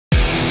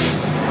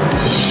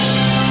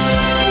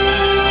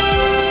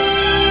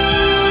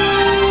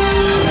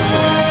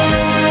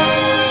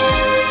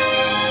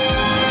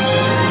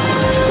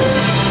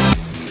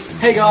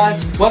Hey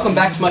guys, welcome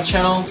back to my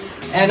channel,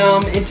 and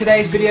in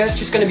today's video it's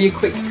just going to be a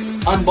quick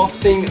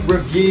unboxing,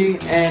 review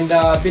and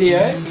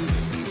video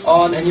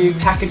on a new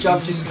package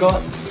I've just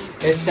got.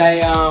 It's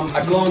a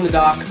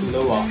glow-in-the-dark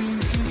lure.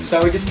 So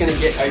we're just going to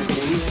get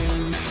opening.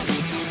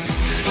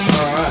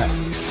 Alright.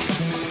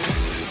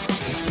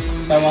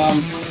 So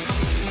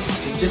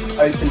just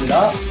opened it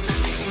up.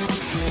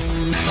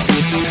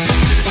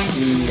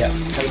 The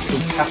postal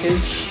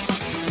package.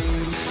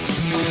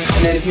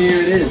 And then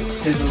here it is.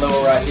 Here's the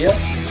lure right here.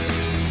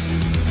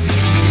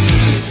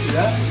 Can you see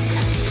that?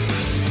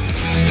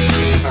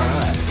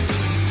 Alright.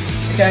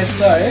 Okay,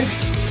 so it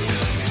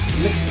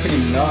looks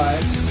pretty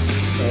nice.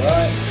 It's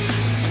alright.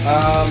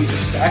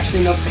 It's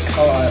actually not the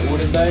colour I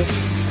ordered though.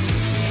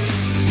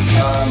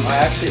 I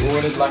actually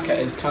ordered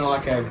it's kind of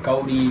like a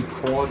goldy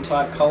prawn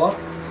type colour.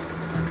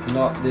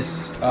 Not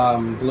this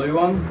blue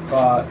one,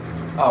 but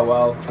oh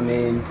well, I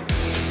mean,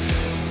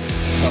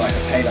 it's not like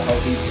I paid a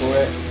whole heap for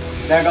it.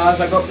 Now guys,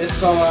 I got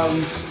this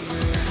on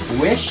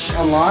Wish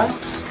online.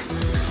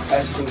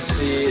 As you can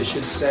see, it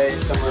should say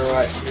somewhere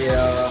right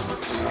here.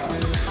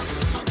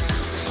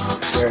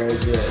 Where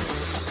is it?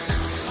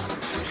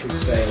 It should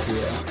say it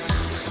here.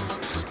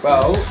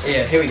 Well,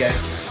 yeah, here we go.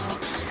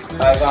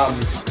 I've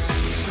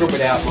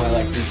scribbled out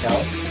my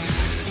details.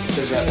 It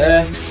says right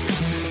there.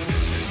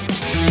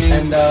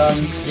 And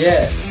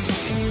yeah,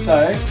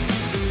 so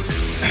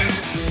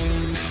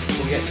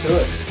we'll get to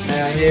it.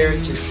 Now here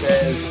it just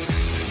says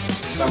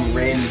some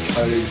random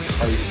code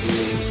Pro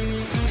Series,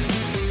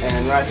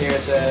 and right here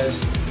it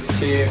says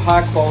to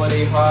high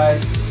quality, high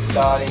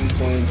starting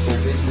point for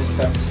business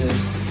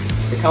purposes.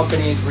 The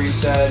company's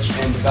research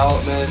and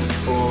development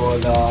for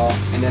the,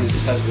 and then it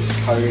just has this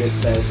code. It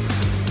says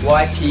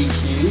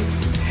YTQHXY.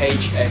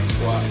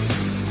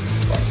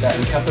 It's like that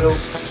in capital.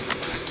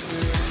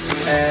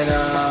 And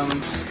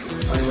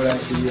only what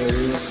actually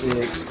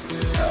realistic.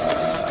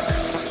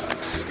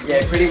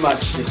 Yeah, pretty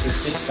much this is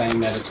just saying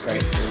that it's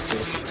great for a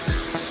fish.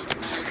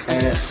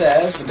 And it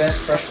says the best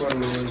freshwater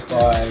lures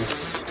by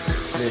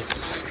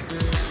this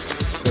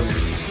little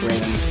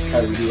random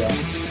code here.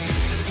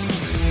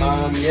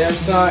 Yeah,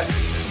 so I'm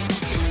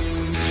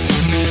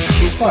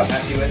quite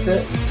happy with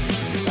it.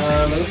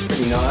 It looks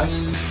pretty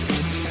nice.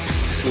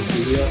 As you can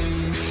see here.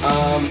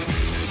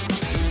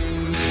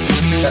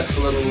 That's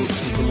the little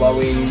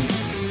glowing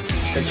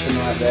section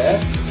right there.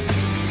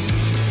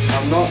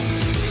 I'm not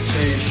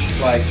too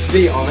to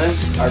be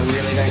honest, I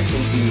really don't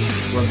think these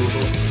treble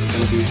hooks are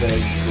going to be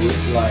very good.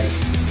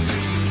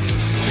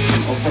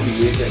 I'll probably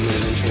use it and then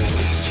eventually I'll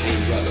just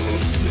change out the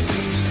hooks.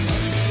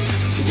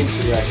 If you can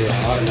see right here, I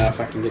don't know if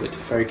I can get it to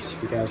focus if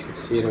you guys can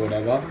see it or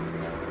whatever.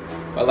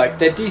 But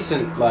they're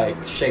decent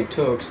shaped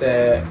hooks.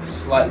 They're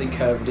slightly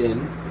curved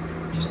in,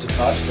 just a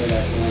touch. They're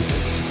like round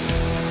hooks.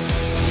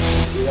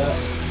 You see that?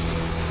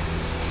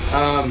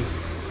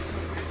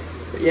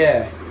 But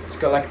yeah, it's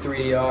got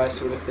 3DI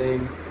sort of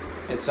thing.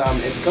 It's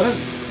got a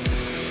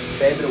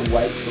fair bit of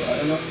weight to it. I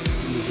don't know if it's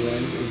in the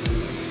grains or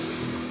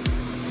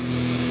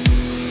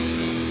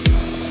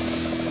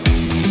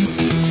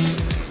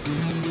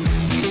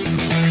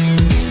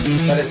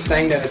but it's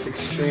saying that it's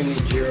extremely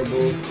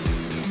durable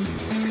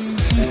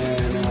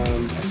and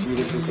a few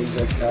different things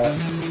like that.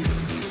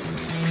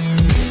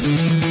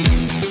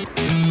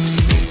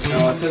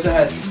 Oh, it says it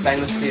has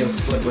stainless steel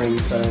split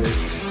rings, so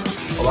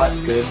well,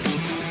 that's good.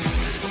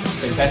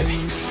 It better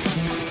be.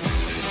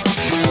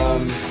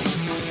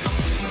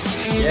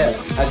 Yeah,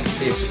 as you can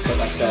see, it's just got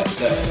the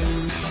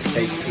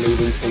fake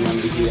leading thing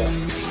under here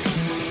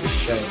to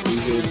show it's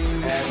injured.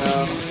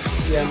 And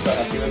yeah, I'm quite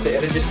happy with it.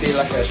 It'll just be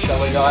like a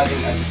shallow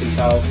diving. As you can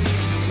tell,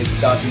 its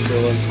starting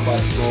bill is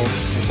quite small.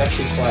 It's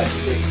actually quite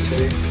thick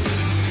too.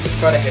 It's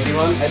quite a heavy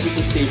one. As you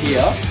can see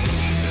here,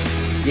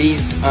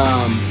 these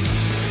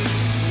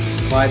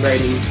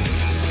vibrating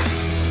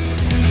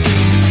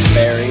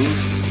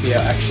bearings here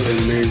actually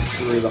move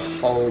through the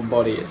whole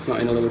body. It's not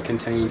in a little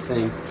containing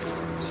thing.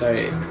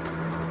 So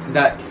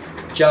that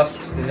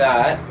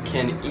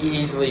can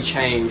easily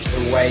change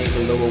the way the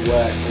lure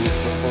works and its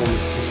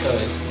performance,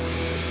 because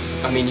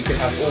I mean, you could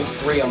have all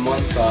three on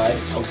one side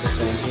of the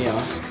thing here,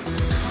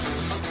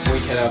 or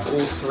you could have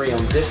all three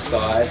on this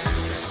side,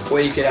 or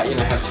you could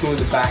have two in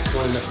the back,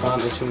 one in the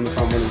front, or two in the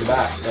front, one in the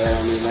back. So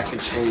I mean, that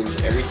could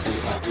change everything.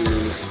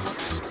 You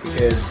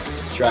could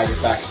drag it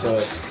back so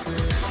it's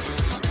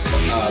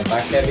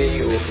back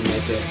heavy, or you can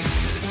make it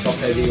top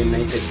heavy and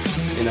make it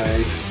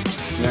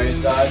nose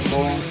dive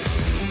more.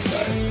 So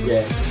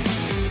yeah.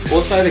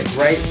 Also the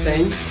great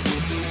thing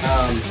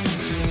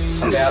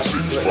about the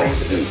split rings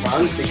at the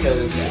front,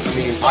 because I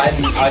mean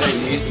I don't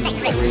use these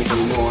split rings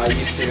anymore. I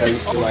used to put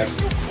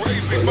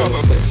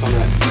little clips on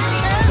it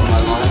for my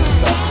line and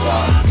stuff,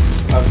 but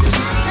I've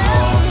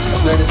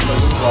noticed for a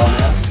little while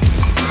now.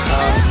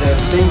 The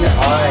thing that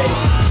I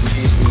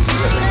use these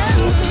split rings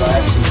for, because I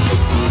actually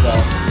take these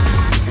off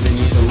and then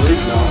use a loop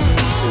knot,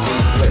 because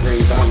these split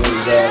rings aren't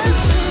really there. There's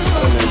just,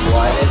 I don't know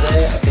why they're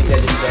there. I think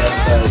they're just there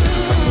so you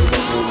can have a little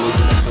bit more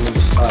movement if someone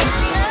just ties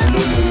a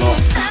normal knot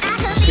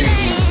to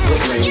these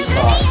split rings,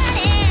 but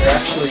they're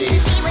actually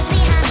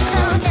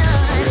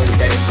really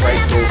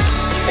great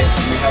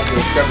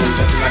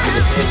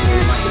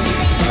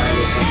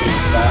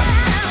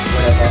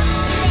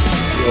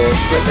your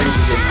split rings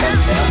will get bent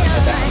out. I've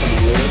had that happen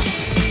a little.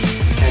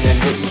 And then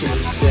what you can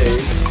just do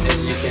is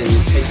you can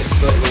take the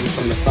split ring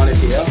from the front of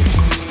here,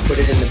 put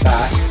it in the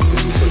back, and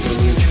you put your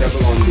new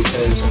treble on,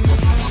 because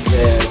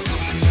the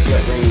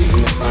split ring in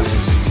the front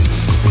is,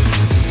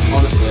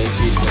 honestly, it's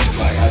useless.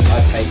 Like, I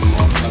take them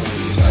off, I don't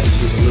use it. I just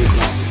use a loop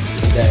knot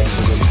there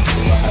so that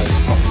it has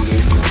proper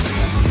movement.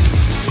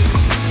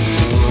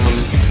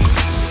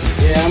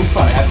 Yeah, I'm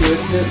quite happy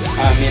with it.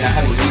 I mean, I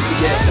haven't used it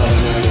yet, so I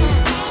don't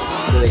know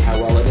really how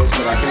well it is,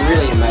 but I can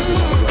really imagine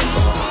it would work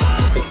well,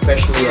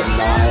 especially at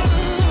night.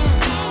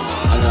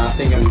 I know, I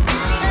think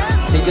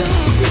this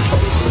would be good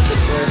probably for the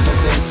pizza or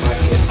something. Might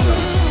get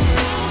some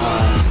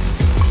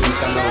King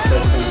Summer or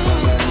Third King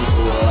Summer,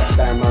 or like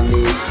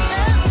barramundi,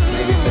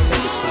 maybe if I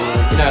take it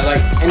somewhere. You know,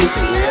 like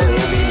anything really.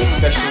 I mean,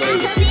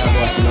 especially if you have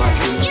like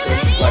nitrogen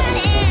restriction, like on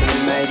a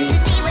tournament maybe,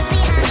 I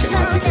think it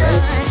might be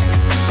great.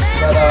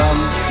 But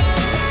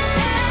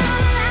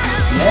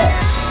yeah,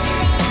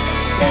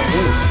 there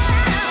it is.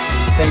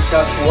 Thanks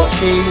guys for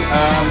watching.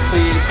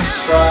 Please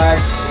subscribe,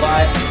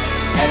 like,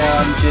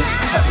 and just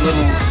tap the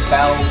little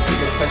bell to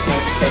get post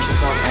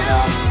notifications on.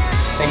 And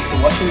thanks for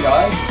watching,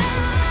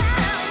 guys.